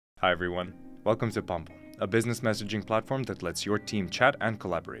Hi everyone, welcome to Pumble, a business messaging platform that lets your team chat and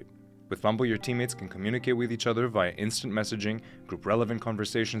collaborate. With Pumble, your teammates can communicate with each other via instant messaging, group relevant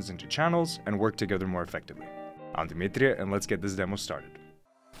conversations into channels, and work together more effectively. I'm Dimitri, and let's get this demo started.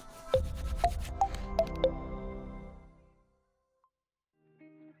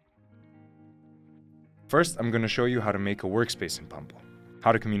 First, I'm going to show you how to make a workspace in Pumble,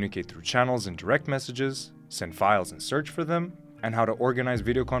 how to communicate through channels and direct messages, send files and search for them, and how to organize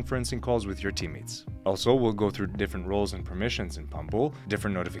video conferencing calls with your teammates. Also, we'll go through different roles and permissions in Pumble,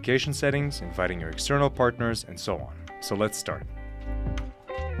 different notification settings, inviting your external partners, and so on. So let's start.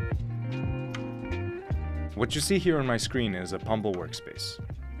 What you see here on my screen is a Pumble workspace.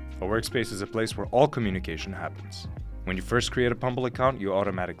 A workspace is a place where all communication happens. When you first create a Pumble account, you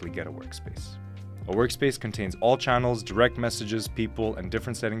automatically get a workspace. A workspace contains all channels, direct messages, people, and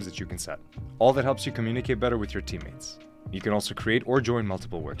different settings that you can set. All that helps you communicate better with your teammates. You can also create or join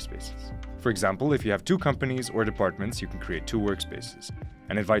multiple workspaces. For example, if you have two companies or departments, you can create two workspaces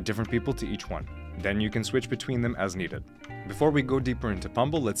and invite different people to each one. Then you can switch between them as needed. Before we go deeper into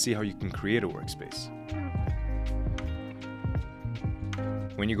Pumble, let's see how you can create a workspace.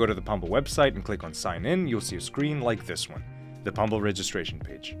 When you go to the Pumble website and click on Sign In, you'll see a screen like this one, the Pumble registration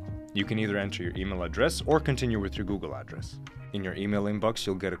page. You can either enter your email address or continue with your Google address. In your email inbox,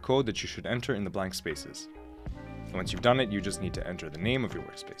 you'll get a code that you should enter in the blank spaces. Once you've done it, you just need to enter the name of your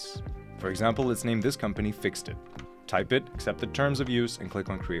workspace. For example, let's name this company Fixed It. Type it, accept the terms of use, and click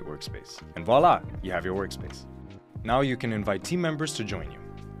on Create Workspace. And voila, you have your workspace. Now you can invite team members to join you.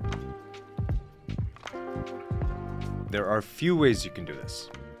 There are a few ways you can do this.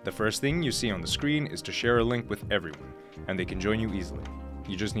 The first thing you see on the screen is to share a link with everyone, and they can join you easily.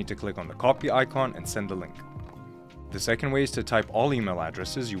 You just need to click on the copy icon and send the link. The second way is to type all email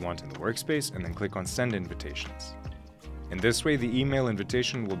addresses you want in the workspace and then click on Send Invitations. In this way, the email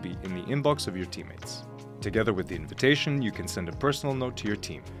invitation will be in the inbox of your teammates. Together with the invitation, you can send a personal note to your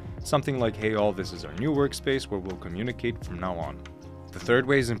team. Something like, hey all, this is our new workspace where we'll communicate from now on. The third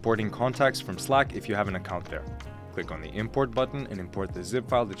way is importing contacts from Slack if you have an account there. Click on the Import button and import the zip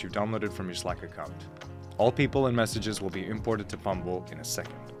file that you downloaded from your Slack account. All people and messages will be imported to Pumble in a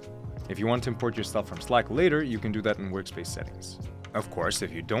second. If you want to import your stuff from Slack later, you can do that in Workspace settings. Of course,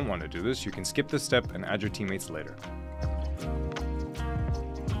 if you don't want to do this, you can skip this step and add your teammates later.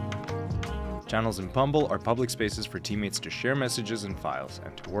 Channels in Pumble are public spaces for teammates to share messages and files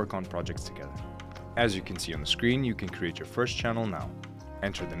and to work on projects together. As you can see on the screen, you can create your first channel now.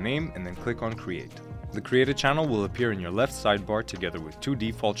 Enter the name and then click on Create. The created channel will appear in your left sidebar together with two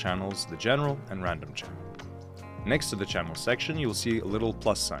default channels, the General and Random channel. Next to the channel section, you'll see a little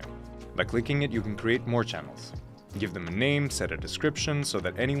plus sign. By clicking it, you can create more channels. Give them a name, set a description so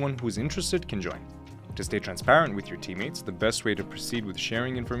that anyone who is interested can join. To stay transparent with your teammates, the best way to proceed with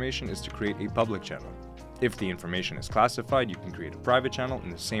sharing information is to create a public channel. If the information is classified, you can create a private channel in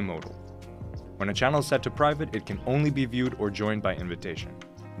the same modal. When a channel is set to private, it can only be viewed or joined by invitation.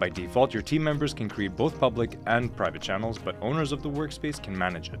 By default, your team members can create both public and private channels, but owners of the workspace can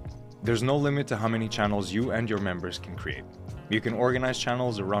manage it. There's no limit to how many channels you and your members can create. You can organize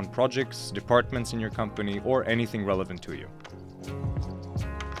channels around projects, departments in your company, or anything relevant to you.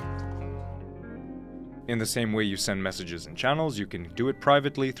 In the same way you send messages in channels, you can do it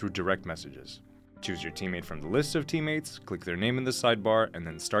privately through direct messages. Choose your teammate from the list of teammates, click their name in the sidebar, and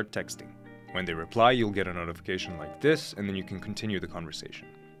then start texting. When they reply, you'll get a notification like this, and then you can continue the conversation.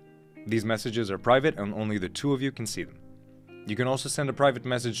 These messages are private and only the two of you can see them. You can also send a private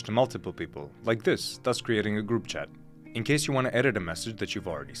message to multiple people, like this, thus creating a group chat. In case you want to edit a message that you've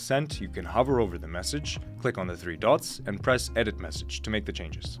already sent, you can hover over the message, click on the three dots, and press Edit Message to make the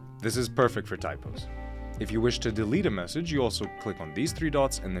changes. This is perfect for typos. If you wish to delete a message, you also click on these three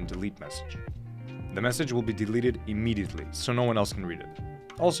dots and then Delete Message. The message will be deleted immediately, so no one else can read it.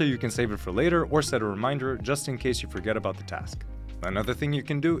 Also, you can save it for later or set a reminder just in case you forget about the task. Another thing you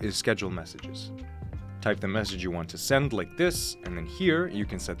can do is schedule messages. Type the message you want to send like this, and then here you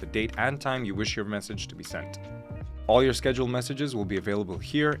can set the date and time you wish your message to be sent. All your scheduled messages will be available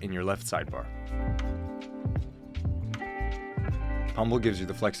here in your left sidebar. Pumble gives you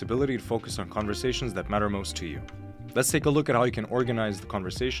the flexibility to focus on conversations that matter most to you. Let's take a look at how you can organize the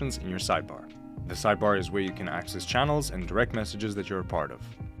conversations in your sidebar. The sidebar is where you can access channels and direct messages that you're a part of.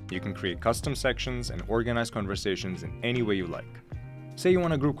 You can create custom sections and organize conversations in any way you like. Say you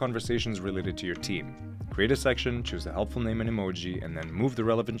want to group conversations related to your team. Create a section, choose a helpful name and emoji, and then move the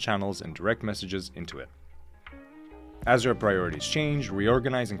relevant channels and direct messages into it. As your priorities change,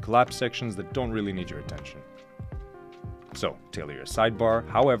 reorganize and collapse sections that don't really need your attention. So, tailor your sidebar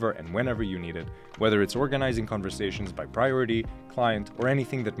however and whenever you need it, whether it's organizing conversations by priority, client, or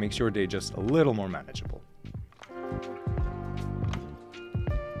anything that makes your day just a little more manageable.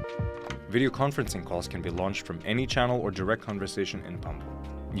 Video conferencing calls can be launched from any channel or direct conversation in Pumble.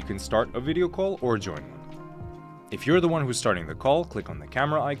 You can start a video call or join one. If you're the one who's starting the call, click on the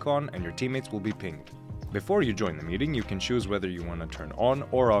camera icon and your teammates will be pinged. Before you join the meeting, you can choose whether you want to turn on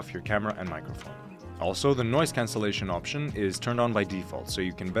or off your camera and microphone. Also, the noise cancellation option is turned on by default, so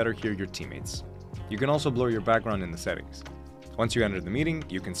you can better hear your teammates. You can also blur your background in the settings. Once you enter the meeting,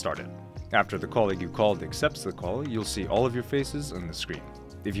 you can start it. After the colleague you called accepts the call, you'll see all of your faces on the screen.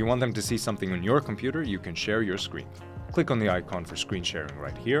 If you want them to see something on your computer, you can share your screen. Click on the icon for screen sharing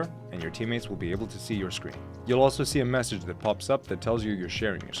right here, and your teammates will be able to see your screen. You'll also see a message that pops up that tells you you're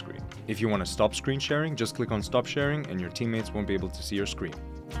sharing your screen. If you want to stop screen sharing, just click on Stop Sharing and your teammates won't be able to see your screen.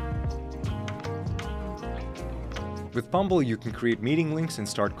 With Pumble, you can create meeting links and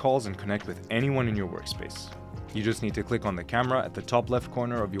start calls and connect with anyone in your workspace. You just need to click on the camera at the top left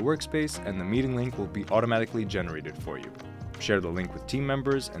corner of your workspace and the meeting link will be automatically generated for you. Share the link with team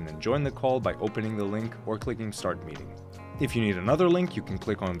members and then join the call by opening the link or clicking Start Meeting. If you need another link, you can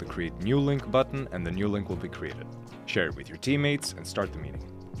click on the Create New Link button and the new link will be created. Share it with your teammates and start the meeting.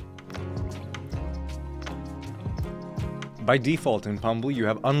 By default in Pumble, you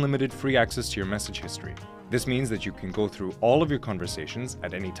have unlimited free access to your message history. This means that you can go through all of your conversations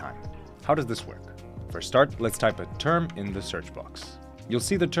at any time. How does this work? For start, let's type a term in the search box. You'll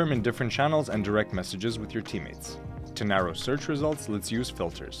see the term in different channels and direct messages with your teammates. To narrow search results, let's use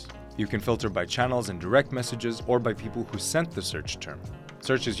filters. You can filter by channels and direct messages or by people who sent the search term.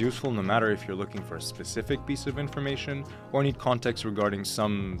 Search is useful no matter if you're looking for a specific piece of information or need context regarding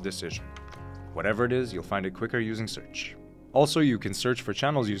some decision. Whatever it is, you'll find it quicker using search. Also, you can search for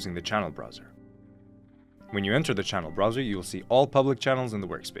channels using the channel browser. When you enter the channel browser, you will see all public channels in the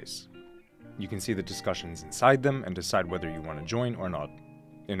workspace. You can see the discussions inside them and decide whether you want to join or not.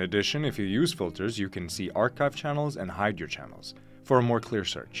 In addition, if you use filters, you can see archive channels and hide your channels for a more clear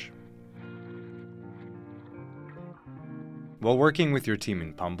search. While working with your team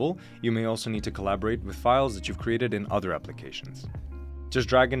in Pumble, you may also need to collaborate with files that you've created in other applications. Just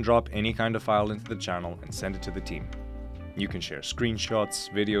drag and drop any kind of file into the channel and send it to the team. You can share screenshots,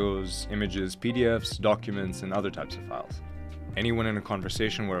 videos, images, PDFs, documents, and other types of files. Anyone in a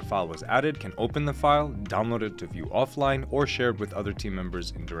conversation where a file was added can open the file, download it to view offline, or share it with other team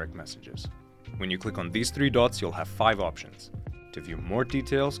members in direct messages. When you click on these 3 dots, you'll have 5 options. To view more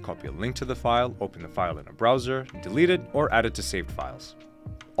details, copy a link to the file, open the file in a browser, delete it, or add it to saved files.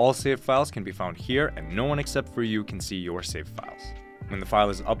 All saved files can be found here, and no one except for you can see your saved files. When the file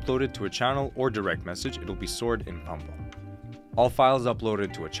is uploaded to a channel or direct message, it'll be stored in Pumble. All files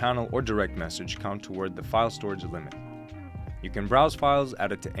uploaded to a channel or direct message count toward the file storage limit. You can browse files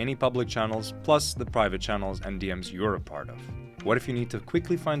added to any public channels, plus the private channels and DMs you're a part of. What if you need to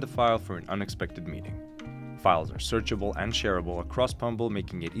quickly find a file for an unexpected meeting? Files are searchable and shareable across Pumble,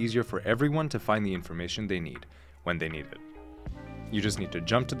 making it easier for everyone to find the information they need, when they need it. You just need to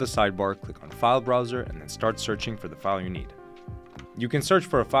jump to the sidebar, click on File Browser, and then start searching for the file you need. You can search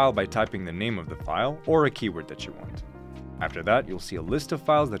for a file by typing the name of the file or a keyword that you want. After that, you'll see a list of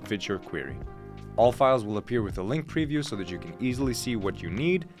files that fit your query. All files will appear with a link preview so that you can easily see what you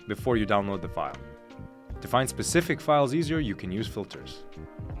need before you download the file. To find specific files easier, you can use filters.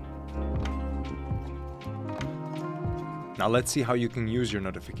 Now let's see how you can use your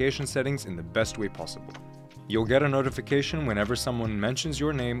notification settings in the best way possible. You'll get a notification whenever someone mentions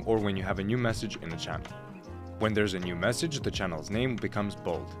your name or when you have a new message in a channel. When there's a new message, the channel's name becomes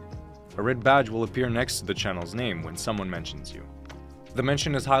bold. A red badge will appear next to the channel's name when someone mentions you. The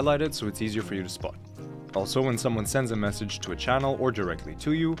mention is highlighted so it's easier for you to spot. Also, when someone sends a message to a channel or directly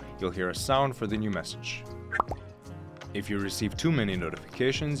to you, you'll hear a sound for the new message. If you receive too many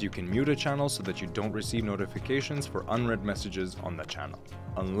notifications, you can mute a channel so that you don't receive notifications for unread messages on that channel,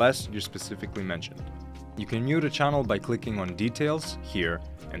 unless you're specifically mentioned. You can mute a channel by clicking on Details here,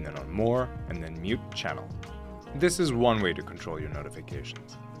 and then on More, and then Mute Channel. This is one way to control your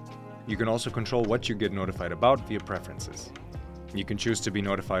notifications. You can also control what you get notified about via preferences. You can choose to be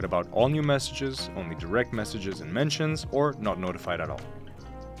notified about all new messages, only direct messages and mentions, or not notified at all.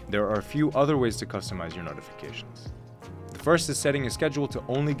 There are a few other ways to customize your notifications. The first is setting a schedule to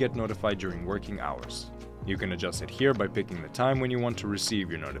only get notified during working hours. You can adjust it here by picking the time when you want to receive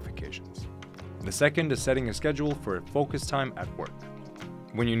your notifications. The second is setting a schedule for a focus time at work.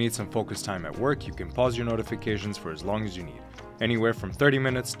 When you need some focus time at work, you can pause your notifications for as long as you need, anywhere from 30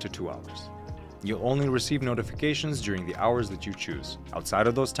 minutes to 2 hours. You'll only receive notifications during the hours that you choose. Outside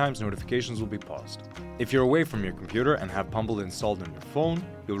of those times, notifications will be paused. If you're away from your computer and have Pumble installed on your phone,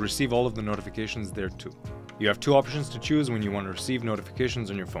 you'll receive all of the notifications there too. You have two options to choose when you want to receive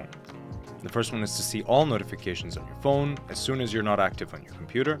notifications on your phone. The first one is to see all notifications on your phone as soon as you're not active on your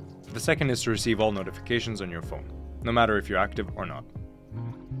computer. The second is to receive all notifications on your phone, no matter if you're active or not.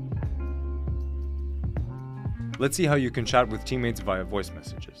 Let's see how you can chat with teammates via voice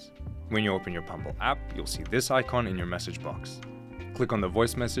messages. When you open your Pumble app, you'll see this icon in your message box. Click on the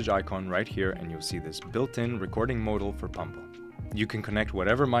voice message icon right here and you'll see this built-in recording modal for Pumble. You can connect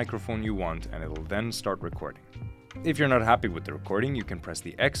whatever microphone you want and it'll then start recording. If you're not happy with the recording, you can press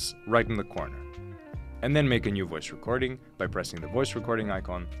the X right in the corner. And then make a new voice recording by pressing the voice recording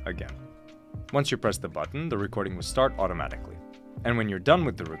icon again. Once you press the button, the recording will start automatically. And when you're done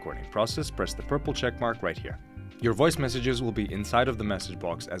with the recording process, press the purple check mark right here. Your voice messages will be inside of the message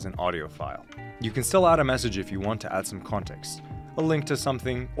box as an audio file. You can still add a message if you want to add some context, a link to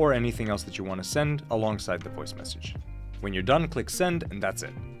something, or anything else that you want to send alongside the voice message. When you're done, click send and that's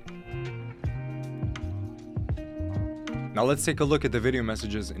it. Now let's take a look at the video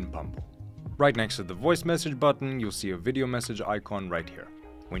messages in Pumble. Right next to the voice message button, you'll see a video message icon right here.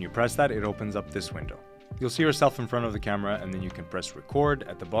 When you press that, it opens up this window. You'll see yourself in front of the camera and then you can press record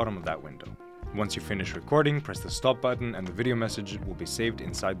at the bottom of that window. Once you finish recording, press the stop button and the video message will be saved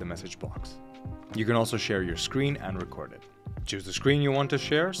inside the message box. You can also share your screen and record it. Choose the screen you want to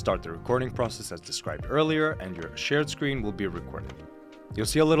share, start the recording process as described earlier, and your shared screen will be recorded. You'll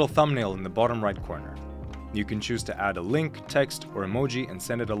see a little thumbnail in the bottom right corner. You can choose to add a link, text, or emoji and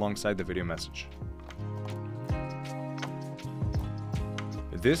send it alongside the video message.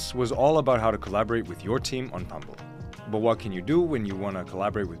 This was all about how to collaborate with your team on Pumble. But what can you do when you want to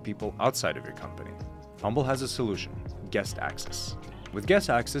collaborate with people outside of your company? Pumble has a solution: guest access. With guest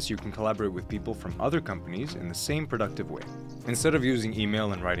access, you can collaborate with people from other companies in the same productive way. Instead of using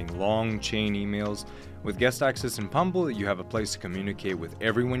email and writing long chain emails, with guest access in Pumble, you have a place to communicate with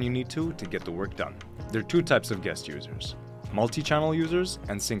everyone you need to get the work done. There are two types of guest users: multi-channel users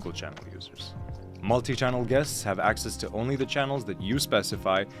and single-channel users. Multi-channel guests have access to only the channels that you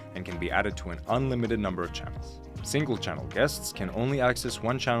specify and can be added to an unlimited number of channels. Single-channel guests can only access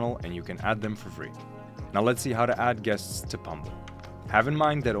one channel and you can add them for free. Now let's see how to add guests to Pumble. Have in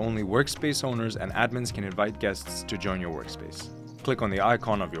mind that only workspace owners and admins can invite guests to join your workspace. Click on the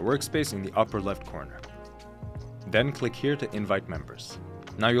icon of your workspace in the upper left corner. Then click here to invite members.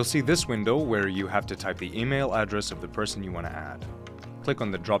 Now you'll see this window where you have to type the email address of the person you want to add. Click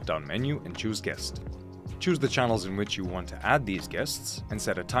on the drop-down menu and choose guest. Choose the channels in which you want to add these guests and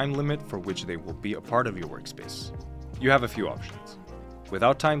set a time limit for which they will be a part of your workspace. You have a few options: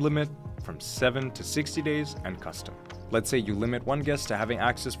 without time limit, from 7 to 60 days, and custom. Let's say you limit one guest to having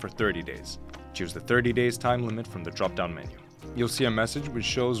access for 30 days. Choose the 30 days time limit from the drop-down menu. You'll see a message which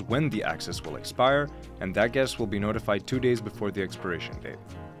shows when the access will expire, and that guest will be notified 2 days before the expiration date.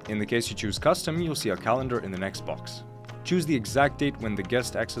 In the case you choose custom, you'll see a calendar in the next box. Choose the exact date when the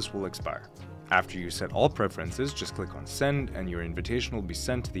guest access will expire. After you set all preferences, just click on send and your invitation will be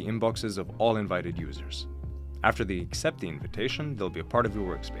sent to the inboxes of all invited users. After they accept the invitation, they'll be a part of your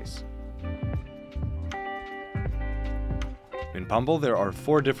workspace. In Pumble, there are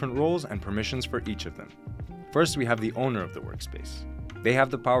 4 different roles and permissions for each of them. First, we have the owner of the workspace. They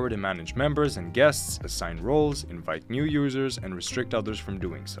have the power to manage members and guests, assign roles, invite new users, and restrict others from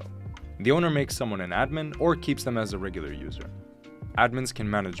doing so. The owner makes someone an admin or keeps them as a regular user. Admins can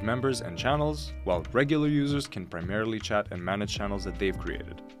manage members and channels, while regular users can primarily chat and manage channels that they've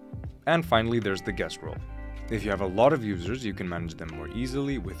created. And finally, there's the guest role. If you have a lot of users, you can manage them more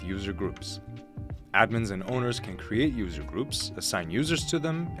easily with user groups. Admins and owners can create user groups, assign users to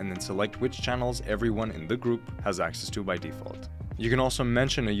them, and then select which channels everyone in the group has access to by default. You can also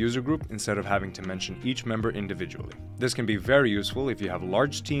mention a user group instead of having to mention each member individually. This can be very useful if you have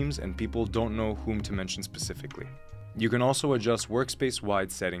large teams and people don't know whom to mention specifically. You can also adjust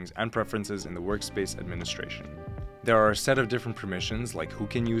workspace-wide settings and preferences in the workspace administration. There are a set of different permissions like who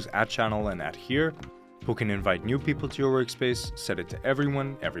can use @channel and @here, who can invite new people to your workspace, set it to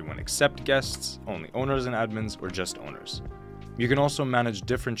everyone except guests, only owners and admins, or just owners. You can also manage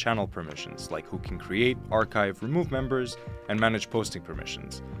different channel permissions like who can create, archive, remove members, and manage posting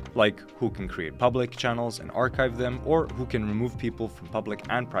permissions, like who can create public channels and archive them, or who can remove people from public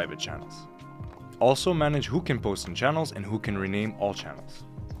and private channels. Also manage who can post in channels and who can rename all channels.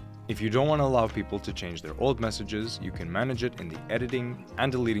 If you don't want to allow people to change their old messages, you can manage it in the editing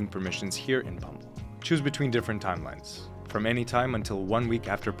and deleting permissions here in Pumble. Choose between different timelines, from any time until 1 week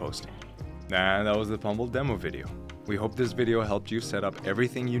after posting. And that was the Pumble demo video. We hope this video helped you set up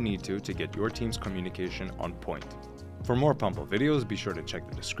everything you need to get your team's communication on point. For more Pumble videos, be sure to check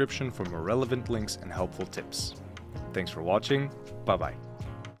the description for more relevant links and helpful tips. Thanks for watching. Bye-bye.